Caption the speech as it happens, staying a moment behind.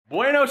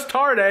Buenos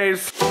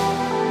tardes!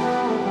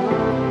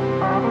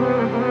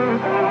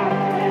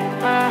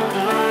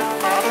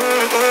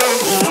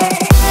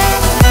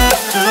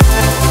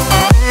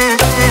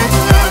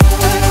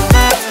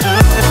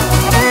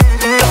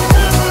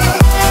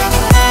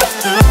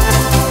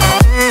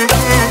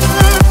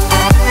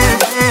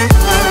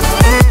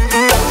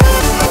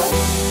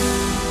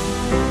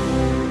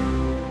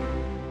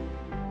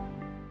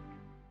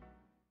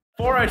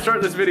 Before I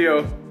start this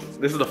video,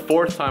 this is the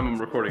 4th time I'm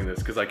recording this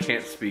because I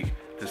can't speak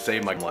to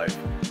save my life.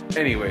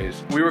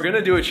 Anyways, we were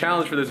gonna do a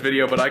challenge for this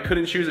video, but I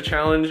couldn't choose a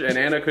challenge and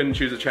Anna couldn't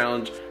choose a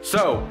challenge.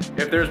 So,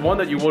 if there's one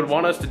that you would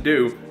want us to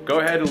do, go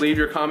ahead and leave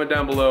your comment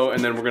down below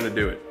and then we're gonna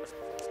do it.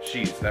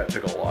 Jeez, that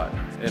took a lot.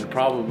 And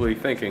probably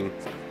thinking,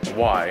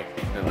 why?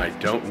 And I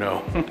don't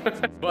know.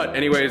 But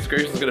anyways,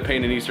 Greysen's gonna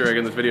paint an Easter egg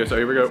in this video, so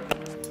here we go.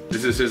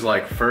 This is his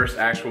like first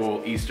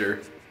actual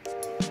Easter.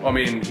 Well, I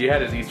mean, he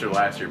had his Easter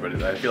last year, but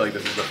I feel like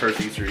this is the first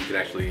Easter he can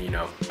actually, you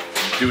know,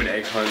 do an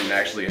egg hunt and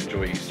actually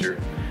enjoy Easter.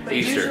 But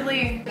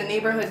usually the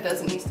neighborhood does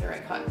an Easter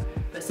egg hunt.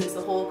 But since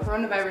the whole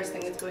coronavirus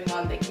thing is going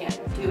on, they can't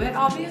do it,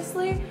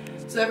 obviously.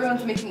 So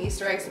everyone's making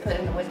Easter eggs to put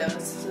in the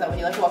windows so that when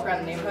you like walk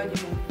around the neighborhood,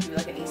 you can do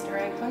like an Easter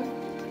egg hunt.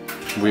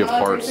 We have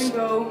hearts.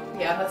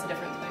 Yeah, that's a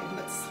different thing.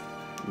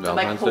 That's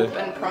like hope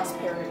and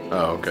prosperity.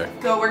 Oh, okay.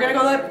 So we're gonna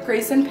go let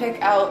Greysen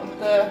pick out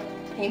the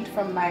paint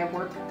from my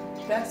work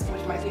desk,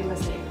 which might be a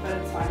mistake, but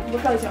it's fine.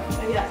 What colors do you want?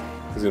 Maybe that.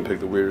 He's gonna pick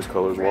the weirdest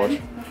colors. Red?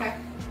 Watch. Okay.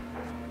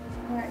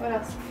 Alright, what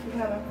else? Pick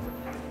another one.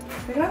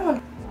 Pick another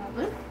one.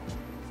 Blue.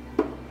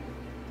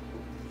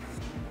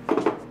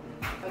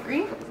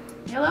 Green.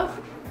 Yellow.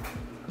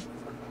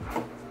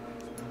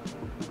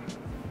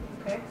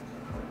 Okay.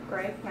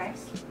 Gray.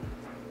 Nice.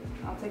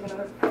 I'll take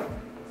another.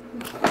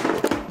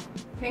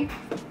 Pink.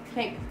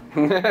 Pink.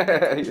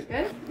 Good?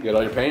 You got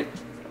all your paint?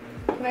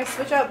 Can I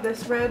switch out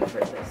this red for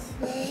this?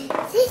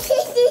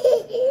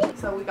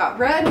 So we got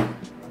red,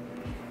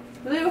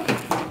 blue,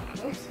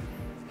 oops,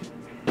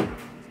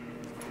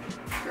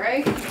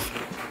 gray,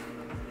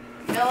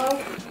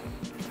 yellow,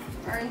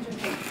 orange, and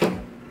pink.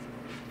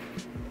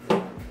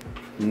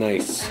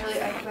 Nice.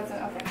 That's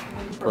it, okay.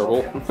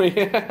 Purple.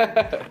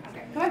 Yeah.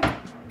 Okay, come on.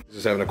 He's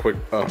just having a quick,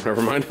 oh,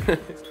 never mind.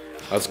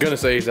 I was gonna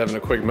say he's having a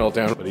quick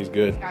meltdown, but he's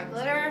good. Got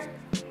glitter.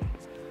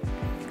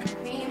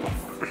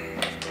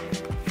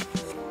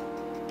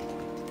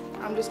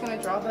 I'm just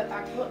gonna draw the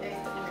actual egg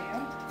for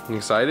you. You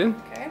excited?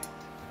 Okay.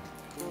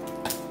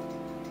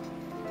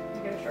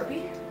 You get a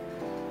Sharpie?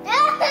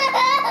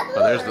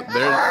 Oh, there's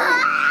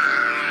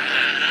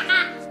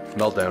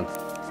meltdown.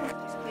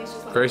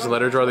 Greysen,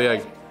 let her draw the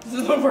egg. This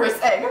is the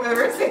worst egg I've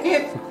ever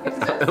seen.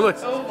 It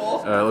looks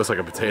oval. It looks like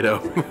a potato.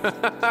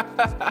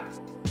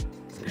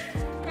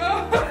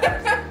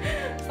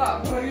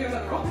 Stop, I'm gonna get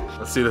another one.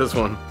 Let's see this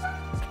one.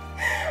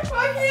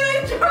 Why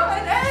can't I draw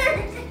an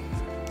egg?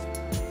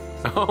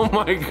 Oh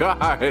my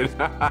god.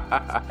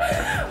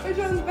 Which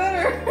one's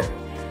better?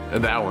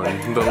 And that one,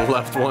 the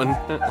left one.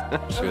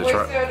 Just gonna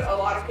try. I've wasted a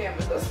lot of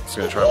canvases. Just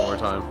gonna try one more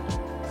time.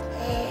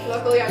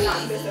 Luckily, I'm not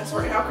in business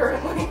right now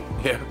currently.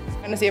 Yeah.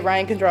 I'm gonna see if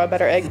Ryan can draw a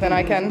better egg than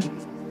I can.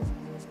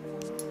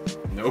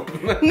 Nope.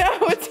 No,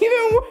 it's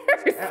even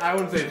worse. I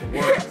wouldn't say it's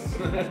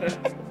worse.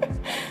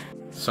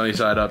 Sunny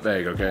side up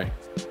egg, okay?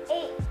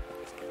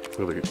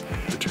 Look at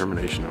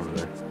determination over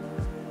there.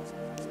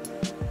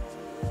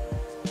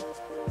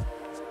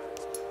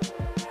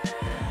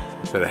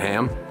 Is that a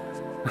ham?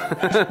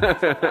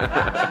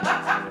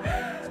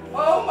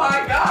 Oh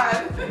my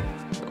god.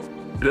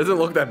 It doesn't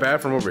look that bad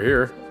from over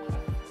here.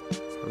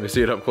 Let me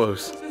see it up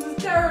close. This is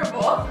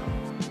terrible.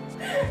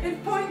 It's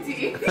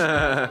pointy.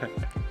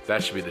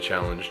 That should be the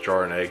challenge,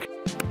 draw an egg.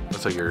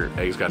 Looks like your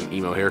egg's got an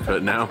emo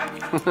haircut now.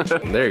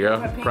 There you go,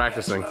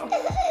 practicing.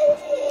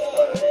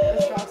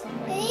 Let's draw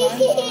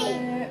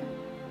something.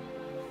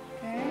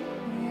 Okay,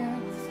 yeah,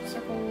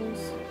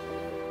 circles.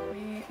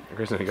 Wait.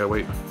 Greysen, you gotta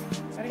wait.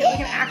 Gotta get like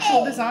an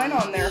actual design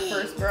on there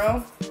first,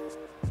 bro.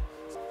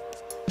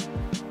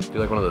 Do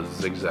like one of those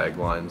zigzag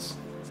lines.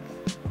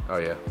 Oh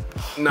yeah.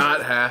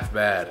 Not half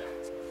bad.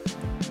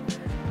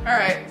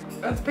 Alright,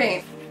 let's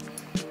paint.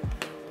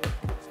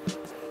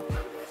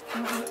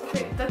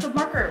 Okay, that's a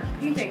marker.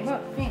 Painting,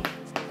 look, paint.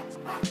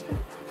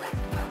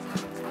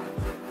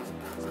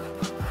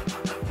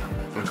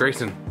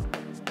 Greysen,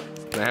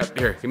 can I have,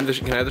 here, give me the,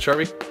 can I have the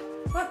Sharpie?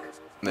 Look.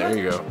 There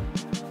you go.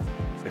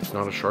 It's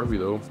not a Sharpie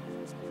though.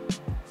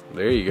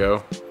 There you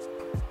go.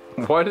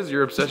 What is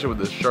your obsession with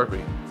this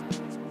Sharpie?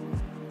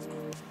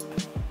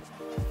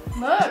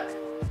 Look.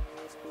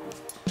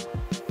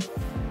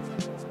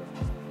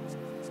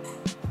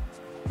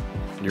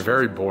 You're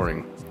very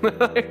boring.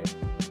 There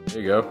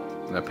you go.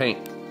 Now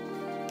paint.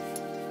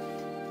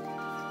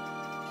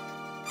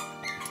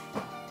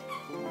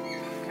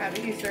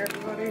 Happy Easter,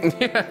 everybody.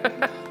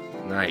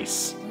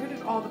 Nice. Where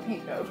did all the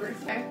paint go,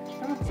 Greysen?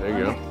 There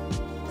you go.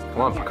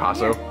 Come on,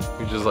 Picasso.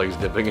 He just likes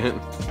dipping it.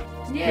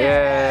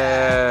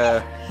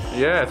 Yeah.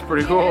 Yeah, it's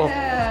pretty cool.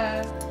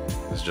 Yeah.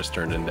 This just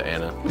turned into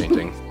Anna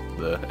painting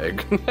the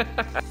egg.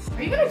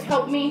 Are you gonna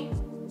help me?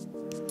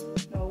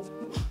 No.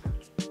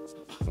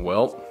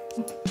 Well,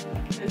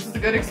 This is a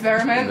good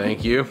experiment.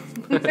 Thank you.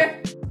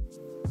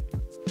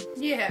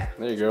 Yeah.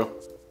 There you go.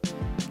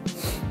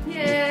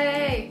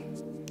 Yay!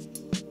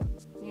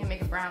 You gonna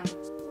make it brown.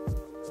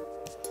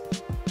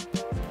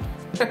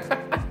 Good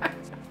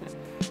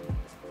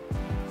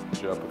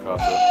job,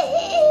 Picasso.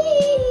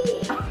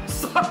 I'm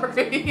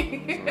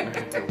sorry.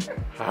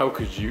 How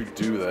could you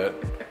do that?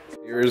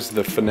 Here's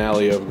the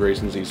finale of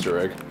Greysen's Easter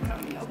egg.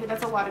 Okay,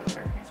 that's a lot of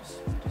glitter.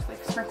 Just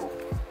like sprinkle.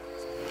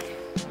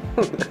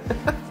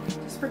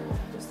 Just sprinkle.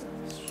 Just...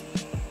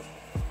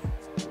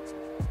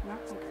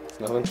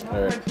 No? Okay. Nothing? No,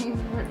 Alright.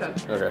 we're done.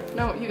 Okay.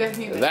 No, you guys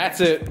need it.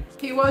 That's it.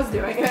 He was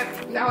doing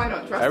it. Now I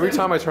don't trust him. Every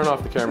time I turn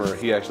off the camera,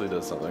 he actually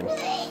does something.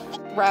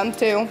 Round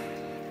 2.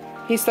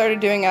 He started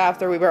doing it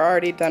after we were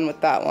already done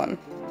with that one.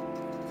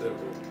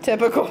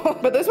 Typical.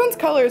 But this one's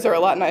colors are a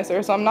lot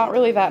nicer, so I'm not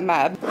really that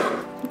mad.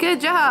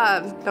 Good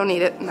job. Don't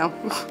eat it. No.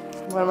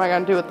 What am I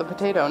gonna do with the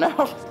potato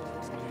now?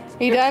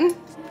 You done?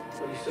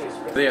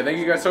 So yeah, thank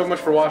you guys so much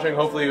for watching.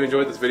 Hopefully you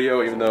enjoyed this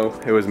video, even though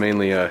it was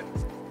mainly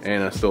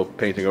Anna still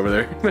painting over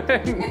there.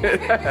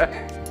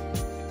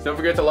 Don't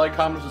forget to like,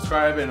 comment,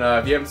 subscribe, and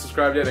if you haven't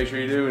subscribed yet, make sure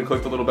you do, and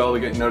click the little bell to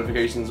get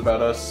notifications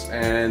about us,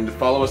 and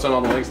follow us on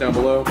all the links down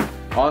below.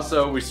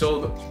 Also,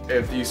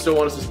 if you still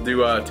want us to do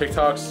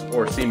TikToks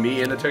or see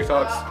me in the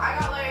TikToks. I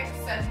got like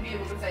 7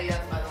 people to say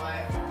yes, by the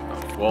way.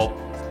 Well,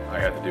 I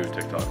have to do a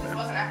TikTok This now.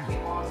 wasn't actually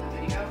on the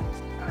video. I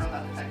don't know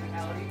about the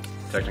technicality.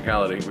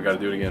 Technicality, we gotta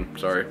do it again,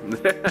 sorry.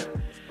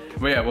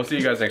 But yeah, we'll see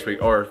you guys next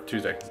week, or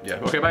Tuesday. Yeah,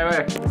 okay,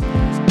 bye.